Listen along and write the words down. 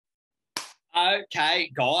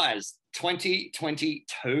Okay, guys,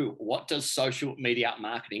 2022. What does social media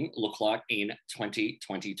marketing look like in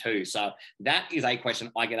 2022? So that is a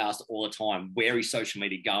question I get asked all the time. Where is social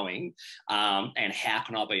media going? And how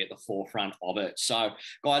can I be at the forefront of it? So,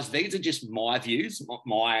 guys, these are just my views,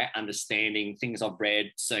 my understanding, things I've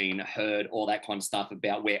read, seen, heard, all that kind of stuff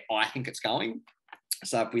about where I think it's going.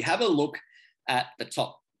 So if we have a look at the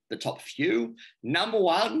top few, number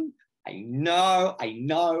one, I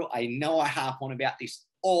harp on about this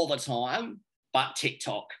all the time, but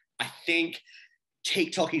TikTok. I think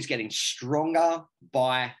TikTok is getting stronger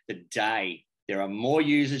by the day. There are more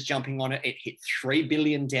users jumping on it. It hit 3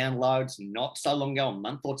 billion downloads not so long ago, a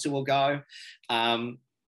month or two ago.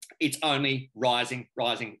 It's only rising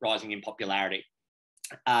in popularity.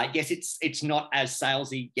 Yes, it's not as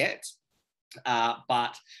salesy yet,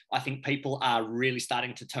 but I think people are really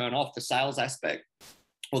starting to turn off the sales aspect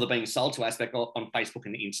or the being sold to aspect on Facebook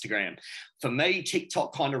and Instagram. For me,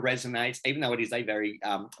 TikTok kind of resonates, even though it is a very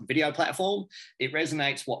video platform, it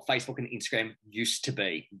resonates what Facebook and Instagram used to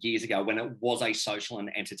be years ago when it was a social and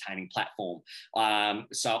entertaining platform.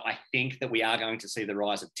 So I think that we are going to see the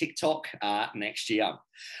rise of TikTok next year.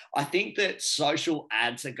 I think that social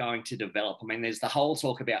ads are going to develop. I mean, there's the whole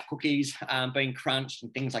talk about cookies being crunched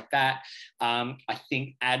and things like that. I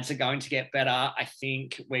think ads are going to get better. I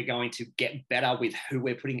think we're going to get better with who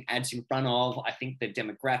we're putting ads in front of. I think the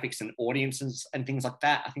demographics and audiences and things like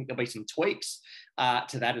that, I think there'll be some tweaks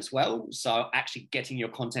to that as well. So actually getting your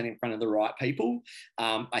content in front of the right people,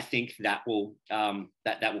 I think that will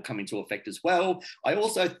that will come into effect as well. I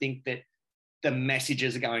also think that the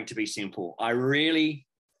messages are going to be simple. I really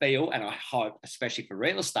feel, and I hope, especially for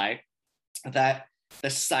real estate, that the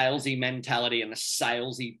salesy mentality and the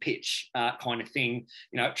salesy pitch kind of thing,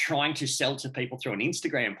 trying to sell to people through an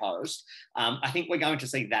Instagram post, I think we're going to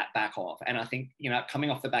see that back off. And I think,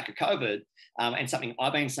 coming off the back of COVID, and something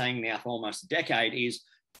I've been saying now for almost a decade is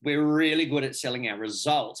we're really good at selling our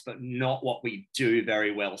results, but not what we do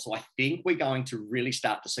very well. So I think we're going to really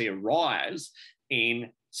start to see a rise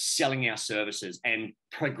in selling our services and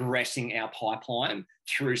progressing our pipeline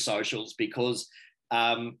through socials because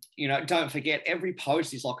don't forget, every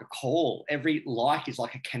post is like a call. Every like is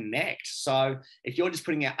like a connect. So if you're just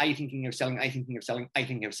putting out, A, thinking of selling, A, thinking of selling, A,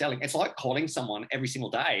 thinking of selling, it's like calling someone every single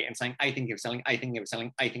day and saying, A, thinking of selling, A, thinking of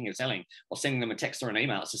selling, A, thinking of selling, or sending them a text or an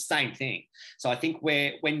email. It's the same thing. So I think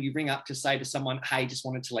when you ring up to say to someone, hey, just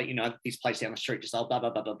wanted to let you know that this place down the street just blah, blah,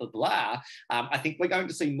 blah, blah, blah, blah, I think we're going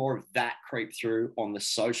to see more of that creep through on the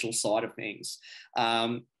social side of things.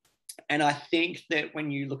 And I think that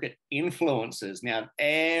when you look at influencers, now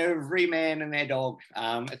every man and their dog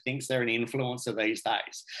thinks they're an influencer these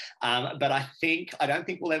days. But I don't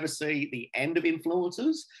think we'll ever see the end of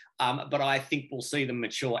influencers, but I think we'll see them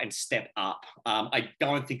mature and step up. I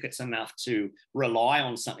don't think it's enough to rely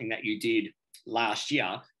on something that you did last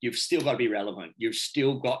year. You've still got to be relevant. You've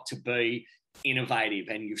still got to be innovative,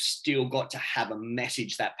 and you've still got to have a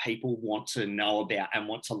message that people want to know about and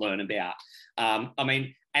want to learn about.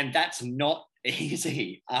 And that's not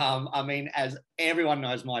easy. As everyone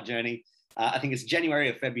knows my journey, I think it's January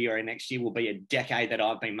or February next year will be a decade that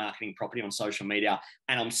I've been marketing property on social media,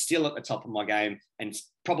 and I'm still at the top of my game and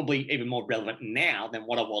probably even more relevant now than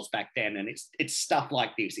what I was back then. And it's stuff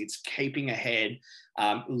like this. It's keeping ahead,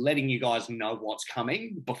 letting you guys know what's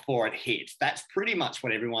coming before it hits. That's pretty much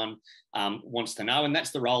what everyone wants to know. And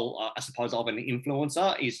that's the role, I suppose, of an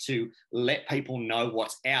influencer, is to let people know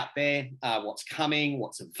what's out there, what's coming,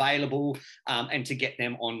 what's available, and to get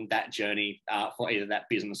them on that journey for either that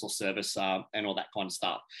business or service and all that kind of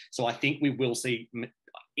stuff. So I think we will see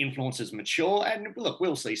influencers mature, and look,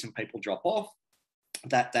 we'll see some people drop off.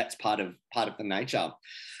 That's part of the nature.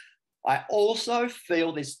 I also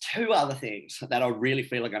feel there's two other things that I really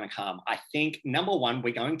feel are going to come. I think number one,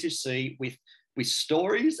 we're going to see with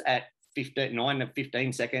stories at 9 to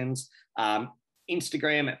 15 seconds,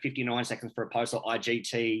 Instagram at 59 seconds for a post, or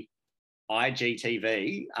IGTV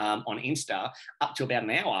on Insta up to about an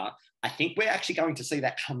hour. I think we're actually going to see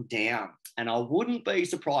that come down, and I wouldn't be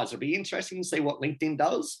surprised. It'll be interesting to see what LinkedIn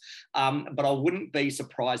does, but I wouldn't be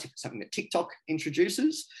surprised if it's something that TikTok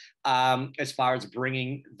introduces, as far as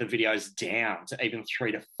bringing the videos down to even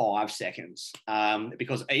 3 to 5 seconds.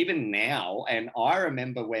 Because even now, and I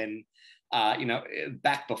remember when,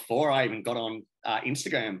 back before I even got on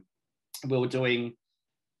Instagram, we were doing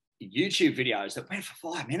YouTube videos that went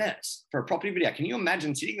for 5 minutes for a property video. Can you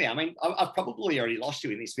imagine sitting there? I mean, I've probably already lost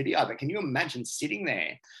you in this video, but can you imagine sitting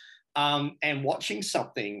there and watching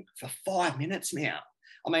something for 5 minutes now?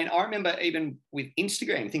 I mean, I remember even with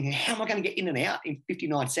Instagram thinking, how am I going to get in and out in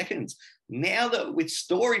 59 seconds? Now that with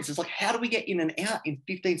stories, it's like, how do we get in and out in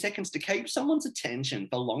 15 seconds to keep someone's attention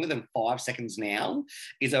for longer than 5 seconds now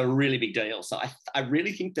is a really big deal. So I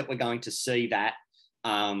really think that we're going to see that,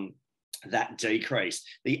 that decrease.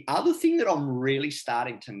 The other thing that I'm really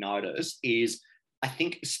starting to notice is, I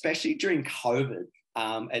think, especially during COVID,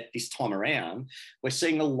 at this time around, we're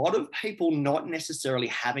seeing a lot of people not necessarily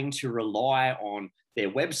having to rely on their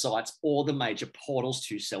websites or the major portals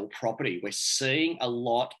to sell property. We're seeing a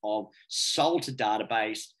lot of sold to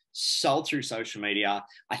database, sold through social media.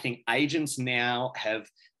 I think agents now have,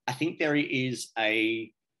 I think there is a,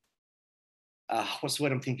 what's the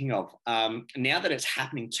word I'm thinking of? Now that it's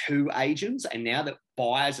happening to agents, and now that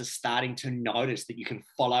buyers are starting to notice that you can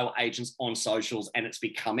follow agents on socials, and it's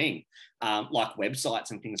becoming like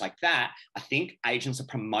websites and things like that, I think agents are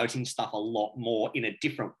promoting stuff a lot more in a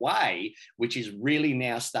different way, which is really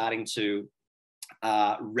now starting to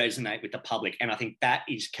resonate with the public. And I think that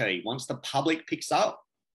is key. Once the public picks up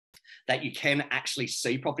that you can actually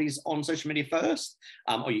see properties on social media first,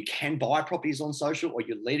 or you can buy properties on social, or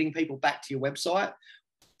you're leading people back to your website.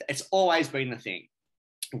 It's always been the thing.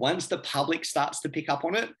 Once the public starts to pick up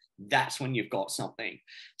on it, that's when you've got something.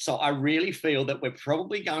 So I really feel that we're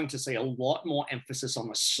probably going to see a lot more emphasis on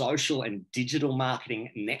the social and digital marketing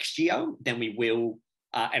next year than we will.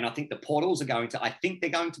 And I think the portals are going to, I think they're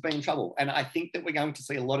going to be in trouble. And I think that we're going to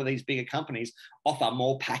see a lot of these bigger companies offer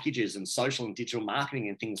more packages and social and digital marketing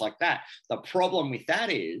and things like that. The problem with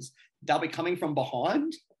that is they'll be coming from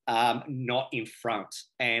behind, not in front.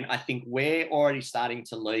 And I think we're already starting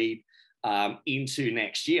to lead into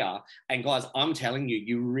next year. And guys, I'm telling you,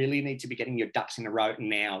 you really need to be getting your ducks in a row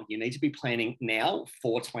now. You need to be planning now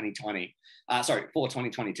for 2020. For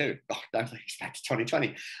 2022. Oh, don't expect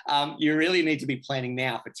 2020. You really need to be planning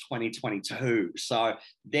now for 2022. So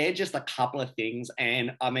they're just a couple of things.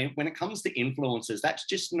 And I mean, when it comes to influencers, that's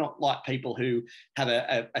just not like people who have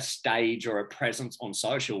a stage or a presence on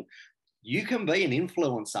social. You can be an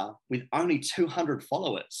influencer with only 200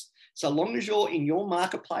 followers. So long as you're in your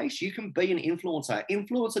marketplace, you can be an influencer.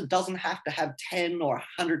 Influencer doesn't have to have 10 or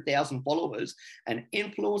 100,000 followers. An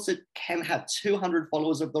influencer can have 200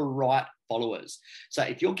 followers of the right followers. So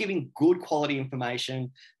if you're giving good quality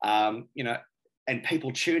information, and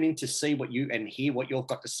people tune in to see what you and hear what you've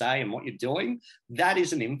got to say and what you're doing, that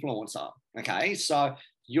is an influencer. Okay. So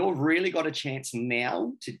you've really got a chance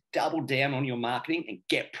now to double down on your marketing and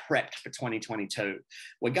get prepped for 2022.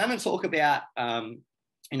 We're going to talk about,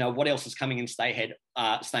 what else is coming in staying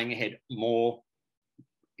ahead more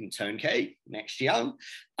in Turnkey next year,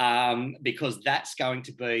 because that's going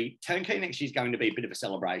to be, Turnkey next year is going to be a bit of a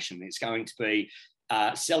celebration. It's going to be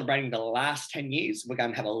celebrating the last 10 years. We're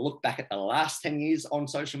going to have a look back at the last 10 years on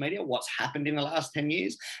social media, what's happened in the last 10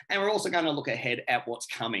 years. And we're also going to look ahead at what's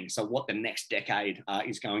coming. So what the next decade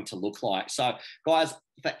is going to look like. So guys,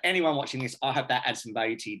 for anyone watching this, I hope that adds some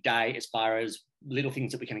value to your day as far as little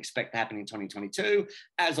things that we can expect to happen in 2022.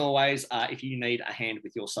 As always, if you need a hand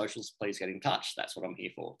with your socials, please get in touch. That's what I'm here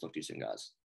for. Talk to you soon, guys.